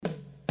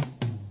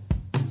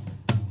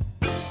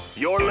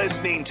You're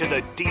listening to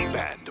The Deep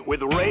End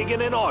with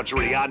Reagan and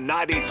Audrey on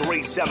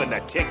 93.7 The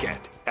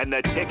Ticket and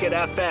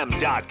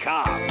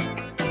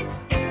theticketfm.com.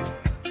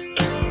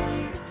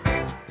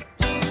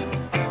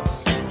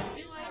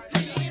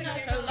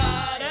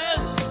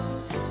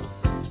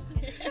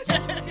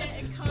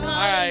 All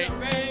right.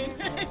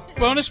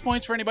 Bonus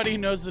points for anybody who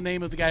knows the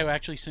name of the guy who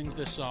actually sings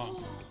this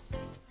song.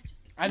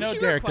 I know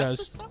Derek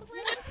does.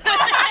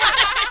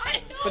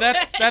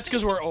 But that's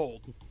because we're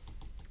old.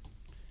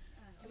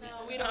 No,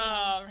 we don't.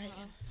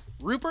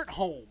 Rupert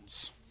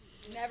Holmes.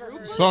 Never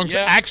heard Song's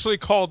actually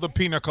called the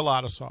Pina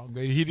Colada song.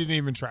 He didn't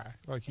even try.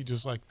 Like, he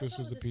just like, this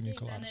is the Pina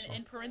Colada song.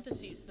 In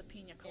parentheses, the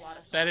Pina Colada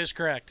song. That is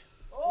correct.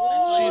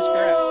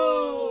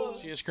 Oh.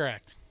 She is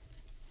correct.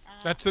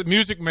 That's the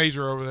music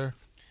major over there.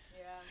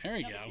 There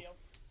you go.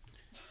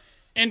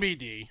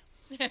 NBD.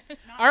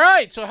 All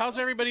right, so how's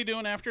everybody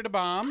doing after the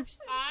bomb? I'm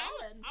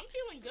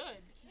feeling good.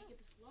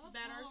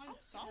 Better. I'm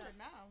solid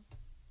now.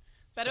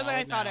 Better than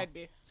I thought I'd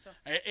be. So.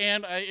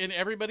 And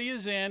everybody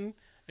is in,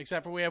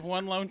 except for we have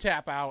one lone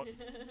tap out.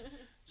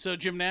 So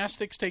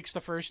gymnastics takes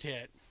the first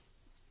hit.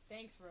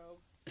 Thanks,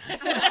 Rogue.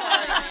 Sorry,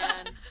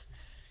 man.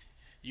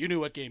 You knew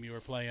what game you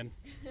were playing.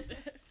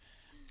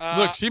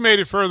 Look, she made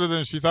it further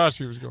than she thought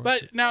she was going.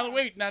 But now,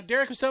 wait. Now,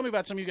 Derek was telling me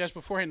about some of you guys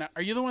beforehand. Now,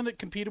 are you the one that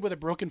competed with a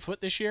broken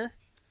foot this year?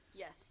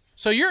 Yes.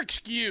 So you're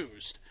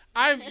excused.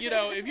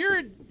 If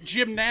you're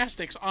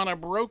gymnastics on a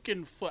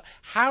broken foot,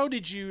 how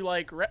did you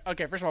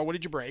okay, first of all, what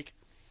did you break?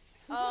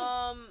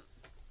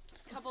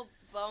 Couple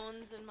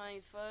bones in my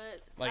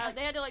foot. Like-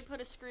 they had to put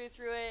a screw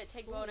through it,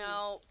 take bone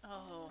out.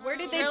 Oh. Where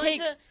did they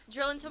take?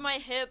 Drill into my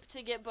hip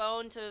to get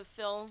bone to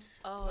fill.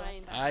 Oh,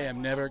 that's bad. I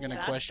am never going to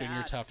That's question your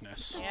bad.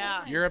 toughness.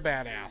 Yeah. You're a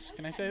badass.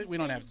 Can I say that? We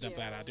don't have to dump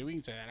that out, do we? We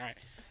can say that. All right.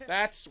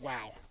 That's,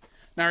 wow.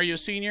 Now, are you a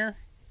senior?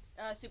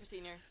 Super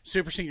senior.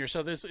 Super senior.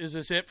 So is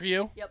this it for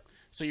you? Yep.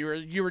 So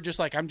you were just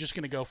like, I'm just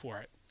going to go for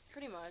it.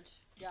 Pretty much.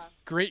 Yeah.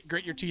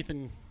 Grit your teeth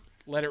and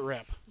let it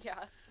rip. Yeah.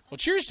 Well,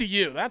 cheers to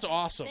you. That's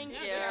awesome. Thank you.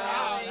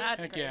 Oh,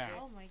 that's Heck crazy. yeah.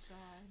 Oh my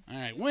god. All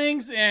right.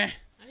 Wings, I hit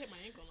my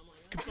ankle and I'm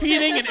like,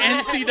 competing in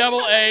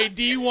NCAA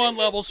D1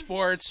 level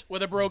sports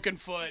with a broken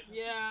foot.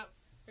 yeah.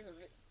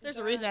 There's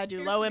a reason I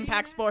do low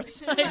impact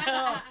sports. I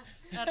know.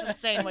 That's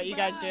insane what you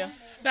guys do.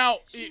 Now,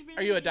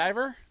 are you a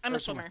diver? I'm Or a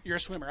swimmer. You're a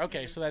swimmer.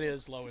 Okay, so that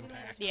is low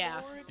impact.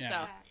 Yeah. Yeah.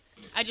 So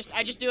I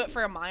just do it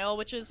for a mile,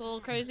 which is a little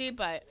crazy,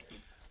 but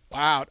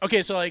Wow.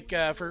 Okay, so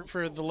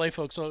for the lay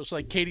folks, so it's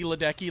like Katie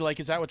Ledecky,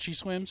 is that what she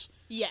swims?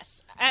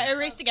 yes. I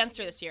raced against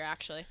her this year,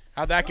 actually.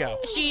 How'd that go?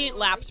 She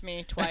lapped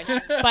me twice,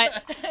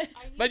 but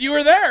But you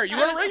were there. You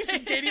were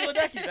racing Katie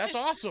Ledecky. That's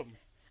awesome.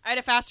 I had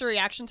a faster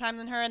reaction time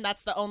than her, and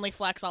that's the only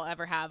flex I'll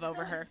ever have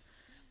over her.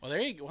 Well,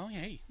 there you go. Well,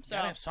 hey, you So-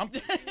 gotta have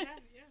something.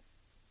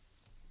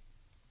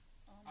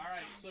 All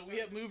right, so we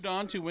have moved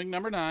on to wing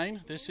number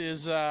 9. This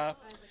is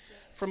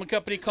from a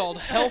company called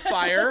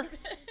Hellfire,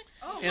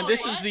 and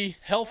this is the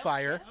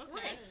Hellfire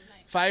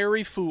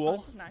Fiery Fool.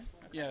 This is nice.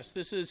 Yes,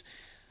 this is.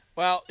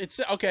 Well, it's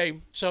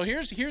okay. So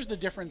here's the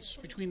difference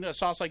between a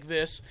sauce like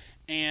this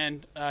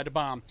and the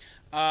bomb.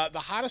 The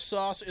hottest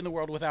sauce in the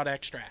world without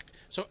extract.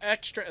 So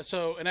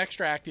an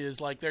extract is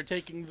like they're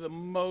taking the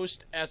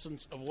most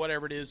essence of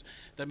whatever it is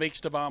that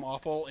makes the bomb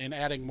awful and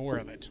adding more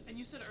of it. And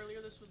you said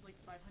earlier this was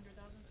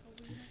 500,000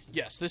 Scoville?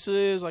 Yes, this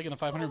is in the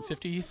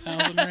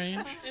 550,000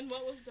 range. And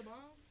what was the bomb?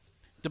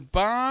 The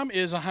bomb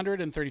is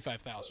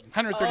 135,000,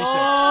 136.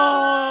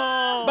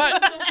 Oh.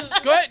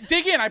 But go ahead,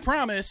 dig in. I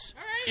promise.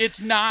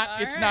 It's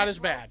not. It's not as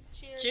bad.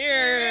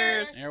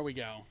 Cheers. There we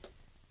go.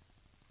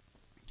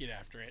 Get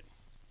after it.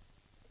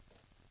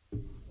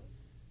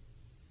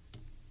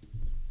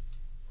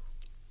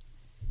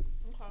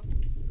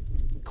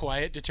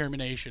 Quiet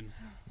determination.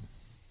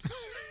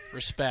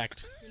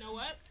 Respect. You know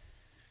what?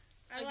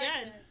 I like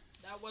Again, this.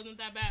 that wasn't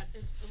that bad.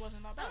 It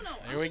wasn't that bad. I don't know.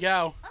 There we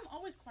go. I'm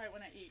always quiet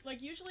when I eat.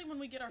 Usually when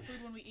we get our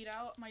food when we eat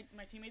out, my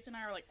teammates and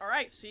I are like, all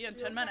right, see you in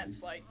 10 minutes.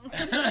 So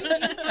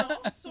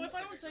if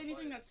I don't say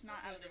anything, that's not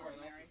out of the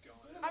ordinary.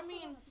 I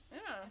mean, Yeah.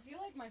 I feel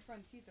like my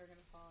front teeth are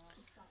gonna fall out.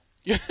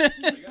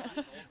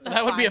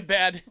 That would be a fine.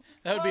 bad.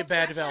 That would be a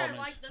bad Actually, development.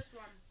 I like this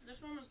one.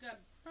 This one was good.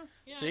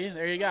 Yeah. See,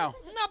 there you go.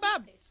 Not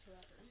bad.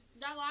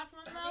 That last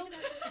one though,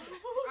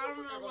 I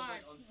don't know why.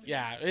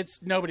 Yeah,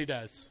 nobody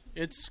does.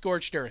 It's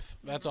scorched earth.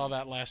 That's all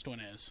that last one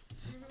is.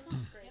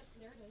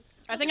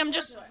 I think I'm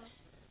just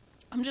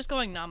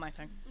going numb, I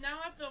think. Now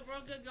I feel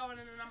real good going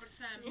into number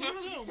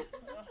 10.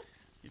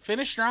 You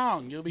finish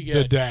strong. You'll be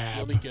good. The dab.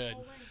 You'll be good.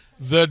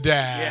 The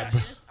dab.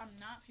 Yes. I'm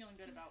not feeling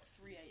good about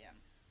 3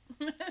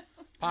 a.m.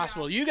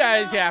 Possible. You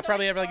guys,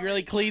 probably have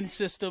really clean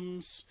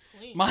systems.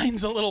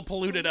 Mine's a little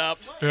polluted up.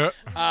 Yeah.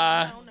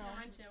 Mine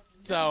too.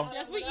 So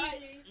That's what you.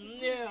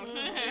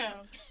 Yeah.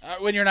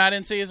 when you're not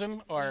in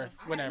season or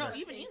whenever. No,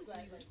 even in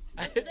season.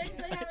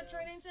 They have a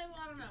training table.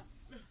 I don't know.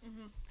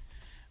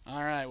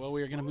 All right. Well,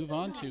 we are going to move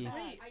on to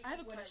Wait, I have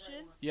a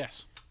question.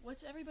 yes.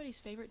 What's everybody's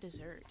favorite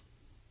dessert?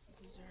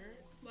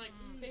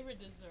 Favorite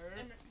dessert?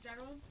 In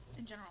general,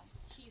 In general.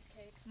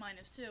 cheesecake. Mine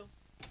is too.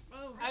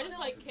 I just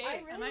like cake. I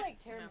Am really I-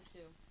 like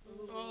tiramisu.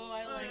 Oh,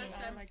 I like that's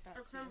that.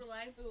 good. Or Creme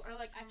brulee. Ooh, I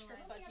like extra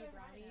fudgy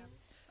brownies.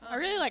 I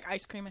really like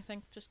ice cream. I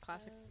think just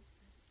classic.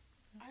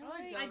 I don't.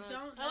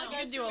 I like You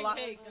ice can do a cream lot.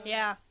 and cake.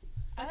 Yeah.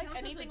 I like like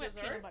anything with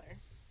peanut butter.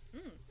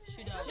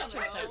 She does.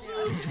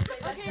 Interesting.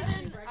 Okay,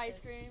 then ice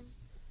cream.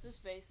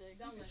 Just basic.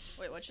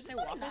 Wait, what'd you say?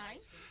 Waffles?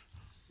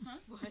 Huh?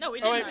 No,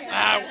 we Oh, didn't. wait.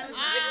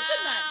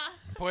 Ah.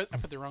 Boy, I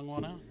put the wrong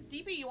one out.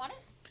 DP, you want it?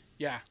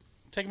 Yeah.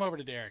 Take him over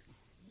to Derek.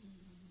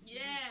 Yeah.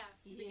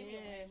 Yeah.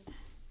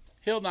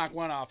 He'll knock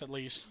one off at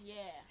least. Yeah.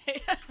 He's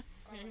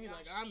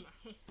like, I'm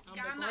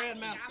the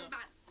grandmaster.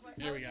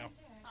 There we go.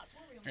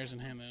 There's an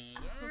hand.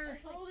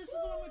 Oh, this is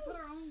the one we put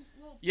our own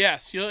little.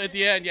 Yes, you'll at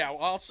the end. Yeah,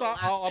 well,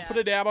 I'll dab. put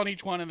a dab on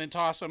each one and then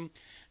toss them,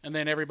 and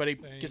then everybody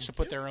gets to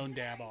put their own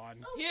dab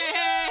on,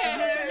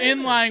 Yeah.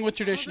 in line with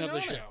tradition of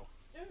the show.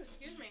 Ooh,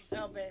 excuse me.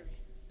 Oh, baby.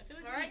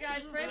 All right,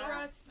 guys, pray for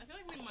us. I feel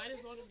like we might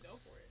as well just go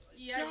for it.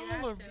 Yeah, you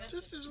have Y'all are, to.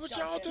 this is what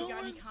y'all If you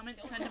got any doing?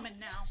 comments, send them in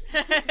now.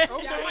 Yeah,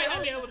 I might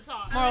not be able to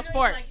talk. Moral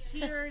sport. Like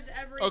tears,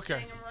 everything.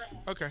 Okay. And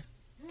we're Okay.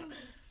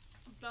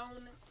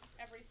 bone,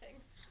 everything.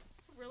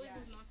 Really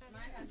does not that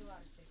matter.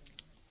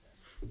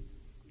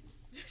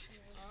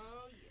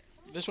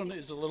 This one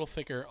is a little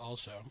thicker,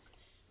 also.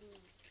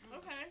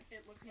 Okay.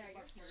 It looks like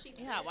mustard.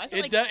 Yeah, why is it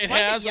It like it why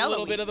is has a little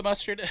yellowy? bit of the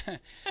mustard.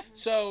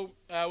 So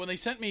when they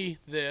sent me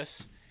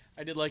this,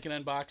 I did like an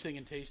unboxing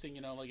and tasting.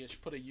 You know, like I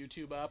should put a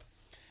YouTube up.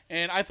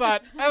 And I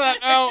thought,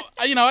 oh,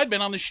 you know, I'd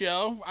been on the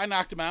show. I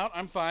knocked him out.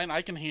 I'm fine.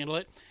 I can handle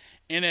it.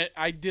 And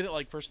I did it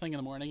like first thing in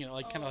the morning, and it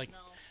like kind of like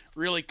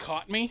really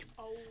caught me.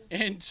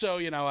 And so,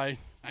 you know,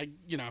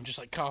 I'm just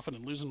like coughing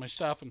and losing my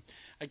stuff, and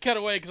I cut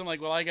away because I'm like,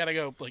 well, I gotta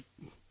go like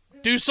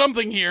do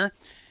something here.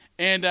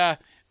 And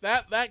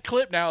that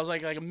clip now is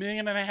like 1.5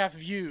 million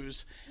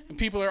views, and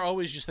people are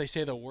always just they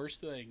say the worst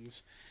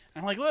things.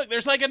 I'm like, look,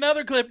 there's like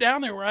another clip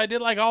down there where I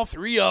did like all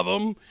 3 of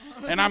them,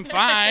 and I'm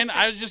fine.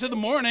 I was just in the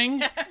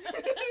morning.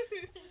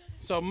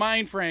 So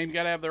mind frame,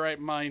 got to have the right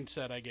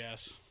mindset, I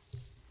guess.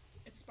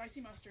 It's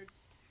spicy mustard.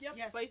 Yep.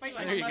 Yes, spicy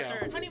There you go.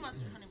 mustard. Honey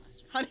mustard.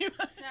 Honey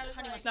mustard. Honey,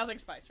 Honey mustard. nothing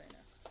spice right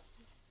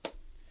now.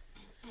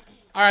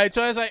 All right,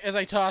 so as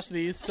I toss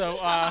these, so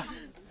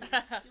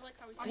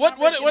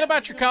what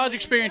about your college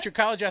experience, your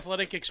college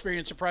athletic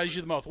experience surprised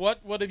you the most?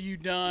 What have you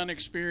done,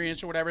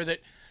 experienced, or whatever that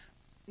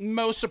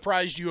most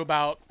surprised you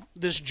about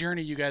this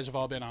journey you guys have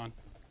all been on?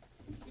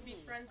 You be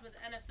friends with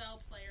NFL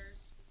players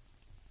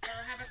or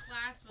have a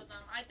class with them.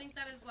 I think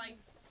that is like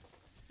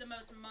the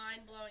most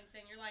mind-blowing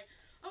thing. You're like,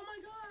 oh my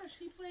gosh,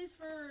 he plays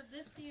for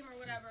this team or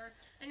whatever,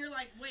 and you're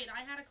like, wait,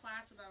 I had a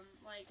class with him.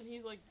 Like, And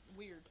he's like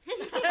weird.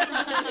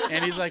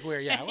 And he's like, "Where?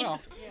 Yeah, well,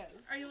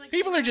 are you like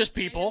people are just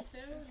people." too?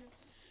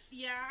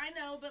 Yeah, I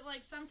know, but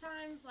like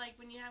sometimes, like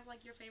when you have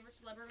like your favorite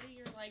celebrity,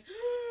 you're like,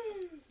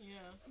 Yeah.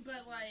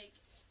 but like,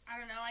 I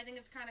don't know. I think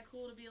it's kind of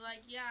cool to be like,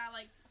 yeah,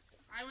 like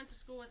I went to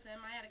school with him.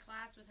 I had a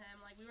class with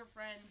him. Like we were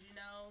friends, you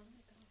know.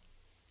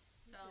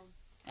 So.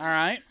 All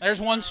right,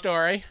 there's one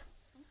story.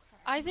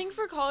 I think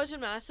for college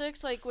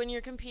gymnastics, like when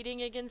you're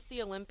competing against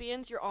the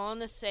Olympians, you're all on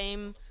the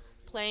same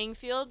playing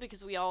field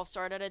because we all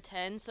start at a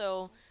 10.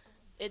 So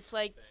it's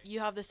like you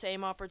have the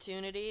same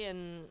opportunity,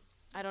 and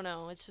I don't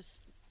know. It's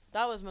just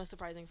that was most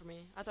surprising for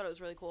me. I thought it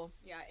was really cool.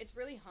 Yeah, it's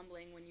really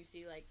humbling when you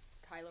see like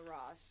Kyla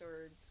Ross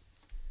or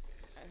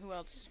Who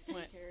else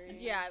went?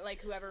 yeah, like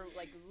whoever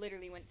like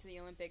literally went to the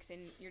Olympics, and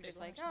you're just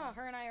like, oh,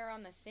 her and I are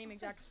on the same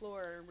exact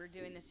floor. We're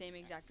doing the same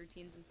exact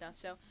routines and stuff.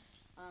 So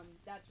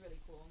that's really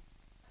cool.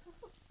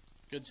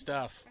 Good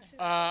stuff.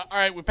 All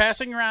right, we're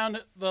passing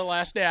around the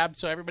last dab,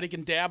 so everybody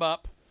can dab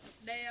up.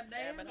 Damn.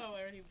 Oh,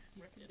 I already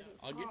ripped it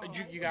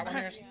out. You got one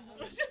there?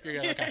 You're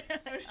good. Okay.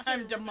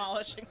 I'm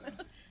demolishing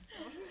this.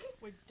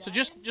 So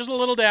just a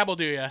little dab will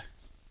do you.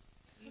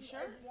 You sure?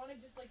 Want to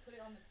just like put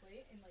it on the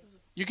plate and like.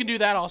 You can do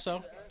that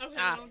also. Okay,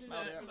 Ah, don't do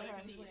I'll that. do it.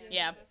 Like,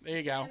 Yeah. There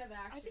you go.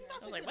 I think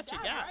that's I was like, what you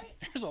got?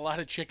 There's a lot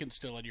of chicken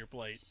still on your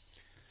plate.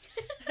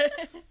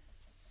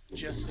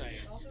 Just saying.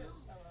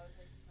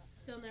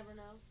 They'll never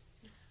know.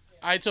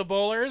 All right, so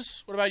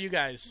bowlers, what about you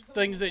guys?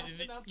 Things that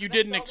you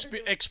didn't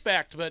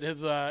expect but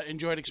have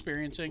enjoyed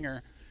experiencing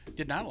or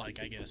did not like,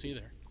 I guess,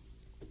 either.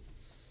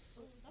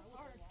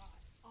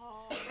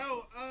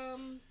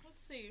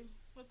 Let's see.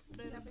 What's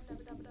been?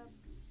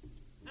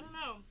 I don't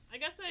know. I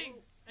guess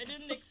I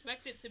didn't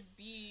expect it to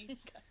be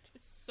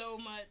so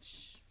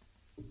much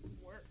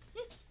work.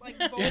 Like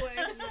bowling.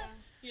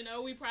 You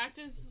know, we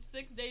practice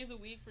 6 days a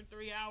week for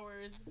 3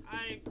 hours.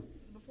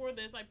 Before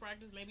this, I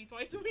practiced maybe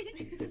twice a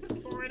week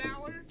for an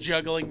hour.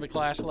 Juggling the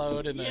class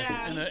load and the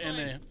Yeah, and the, it's and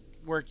the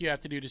work you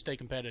have to do to stay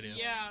competitive.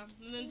 Yeah,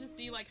 and then to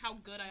see like how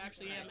good I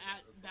actually am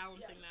at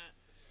balancing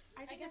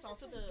that. I think it's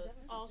also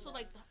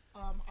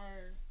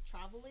our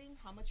traveling,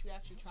 how much we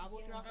actually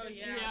travel throughout the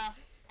year. Yeah.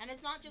 And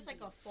it's not just like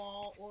a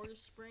fall or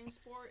spring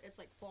sport, it's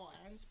like fall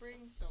and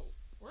spring, so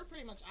we're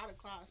pretty much out of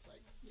class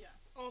like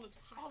All the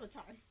time. all the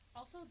time.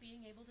 Also,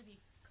 being able to be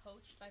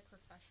coached by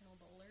professional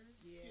bowlers.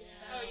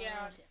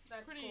 Yeah.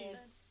 That's Pretty- cool.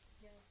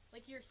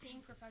 Like you're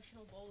seeing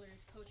professional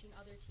bowlers coaching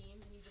other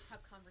teams, and you just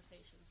have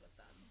conversations with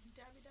them.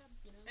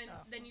 You know. And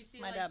then you see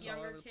My like dab's all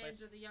younger over the kids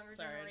place. or the younger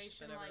Sorry, I just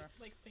generation spit like,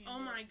 everywhere. Like oh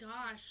my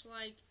gosh,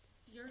 like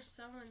you're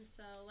so and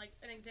so. Like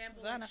an example,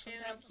 Is that like enough?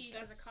 Shannon O'Keefe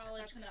is a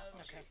college coach,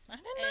 Okay. I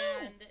didn't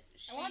know. and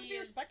I want to she be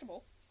is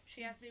respectable.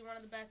 she has to be one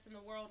of the best in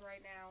the world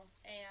right now,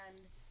 and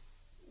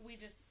we're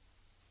just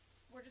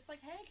like,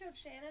 hey,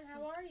 Coach Shannon,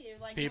 how are you?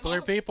 Like People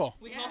are people.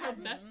 We call her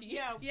bestie.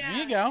 Yeah. There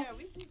you go. Yeah,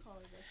 we do call her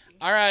bestie.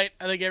 All right.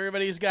 I think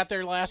everybody's got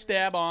their last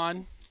dab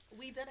on.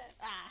 We did it.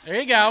 There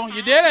you go.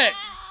 You did it.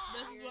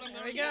 This is what I'm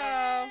There going we to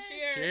go.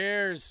 Cheers.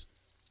 Cheers.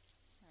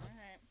 All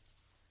right.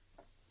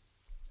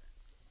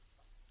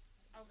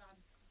 Oh God,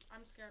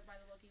 I'm scared by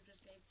the look you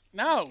just gave.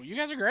 No, you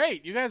guys are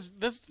great. You guys,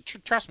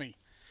 trust me.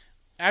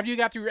 After you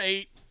got through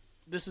 8,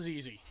 this is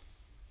easy.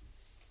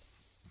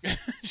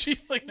 She's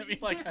looking at me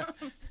like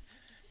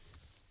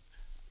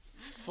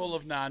full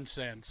of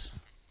nonsense.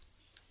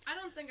 I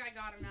don't think I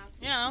got enough.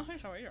 Yeah, I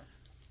think so either.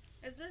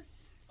 Is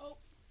this? Oh,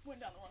 Went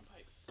down the wrong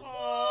pipe.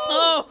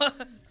 Oh.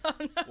 Oh,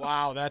 no.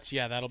 Wow,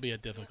 that'll be a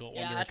difficult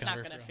one Yeah, to that's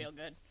recover not going to from. feel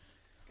good.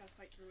 Gotta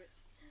fight through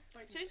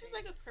it. Tastes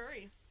like a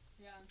curry.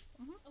 yeah,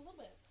 a little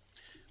bit.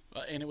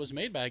 And it was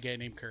made by a guy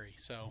named Curry,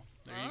 so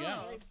there you go.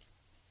 Oh.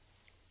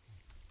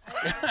 I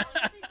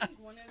honestly think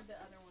one of the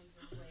other ones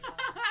was way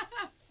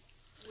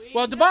better.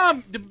 Well,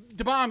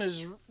 Da Bomb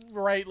is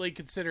rightly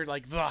considered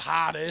like the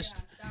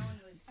hottest, That one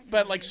was.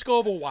 but like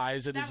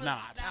Scoville-wise, it That is was,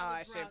 not. That Oh, was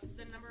I see. rough.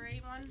 The number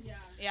 8 one. Yeah.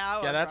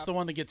 Yeah, Yeah, that's the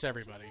one that gets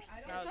everybody.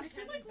 I That was- don't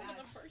feel like One of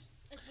the first.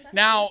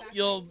 Now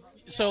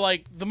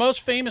like the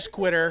most famous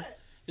quitter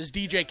is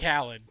DJ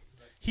Khaled.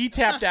 He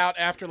tapped out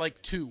after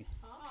like 2.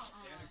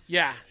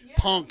 Yeah,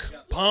 punk.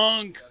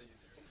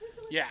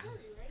 Yeah.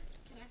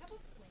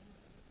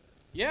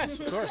 Yes,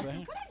 of course. Could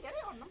I get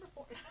it on number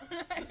 4?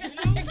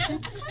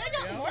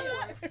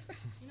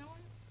 You know what?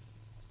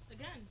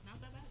 Again, not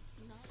that bad.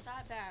 Not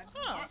that bad.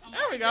 Oh,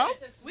 there we go.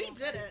 We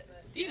did it.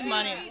 Easy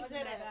money. We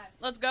did it.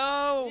 Let's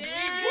go.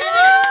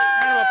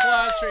 Round of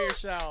applause for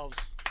yourselves.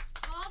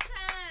 All 10.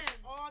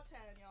 All 10,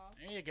 y'all.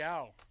 There you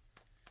go.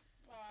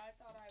 Oh, I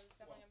thought I was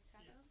definitely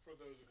on 10. For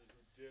those of you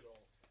who did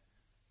all.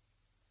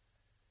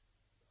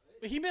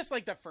 But he missed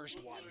like the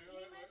first one.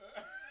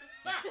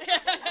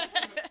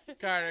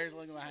 Carter's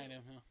looking behind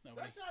him. Oh,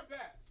 nobody. That's not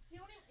bad. He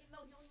only missed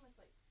like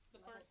The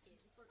first two.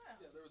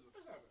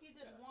 he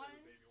did 1,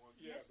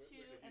 missed 2,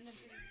 and then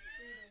 3.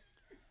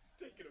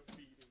 Taking a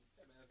beating.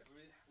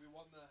 We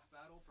won the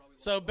battle. Probably.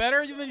 So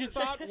better than you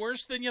thought,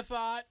 worse than you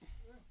thought.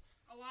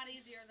 A lot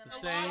easier than The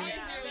same. I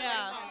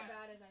Yeah.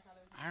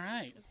 All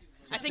right.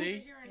 So I think-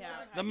 see, Yeah.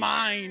 the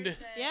mind.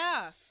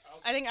 Yeah.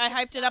 I think I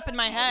hyped it up in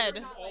my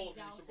head. All of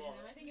you tomorrow.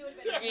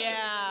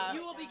 Yeah.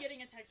 You will be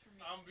getting a text from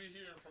me. I'm be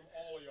hearing from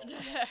all of y'all.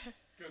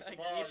 Because Like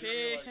tomorrow DP.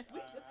 you're gonna be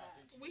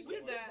like, We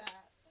did that.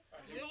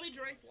 We only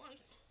drank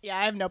once. Yeah,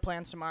 I have no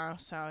plans tomorrow,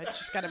 so it's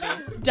just gonna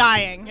be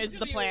dying is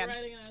the plan.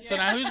 So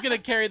now who's gonna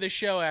carry the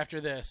show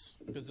after this?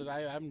 Because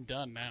I'm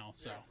done now.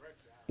 So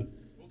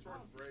we'll throw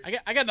a break.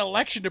 I got an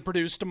election to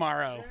produce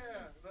tomorrow.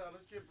 Yeah,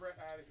 let's get Brett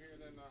out of here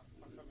and then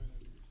I'll come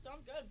in.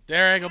 Sounds good.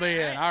 Derek will be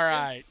in. All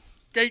right.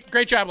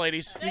 Great job,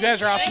 ladies. You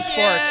guys are awesome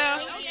sports.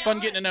 It's fun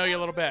getting to know you a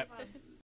little bit.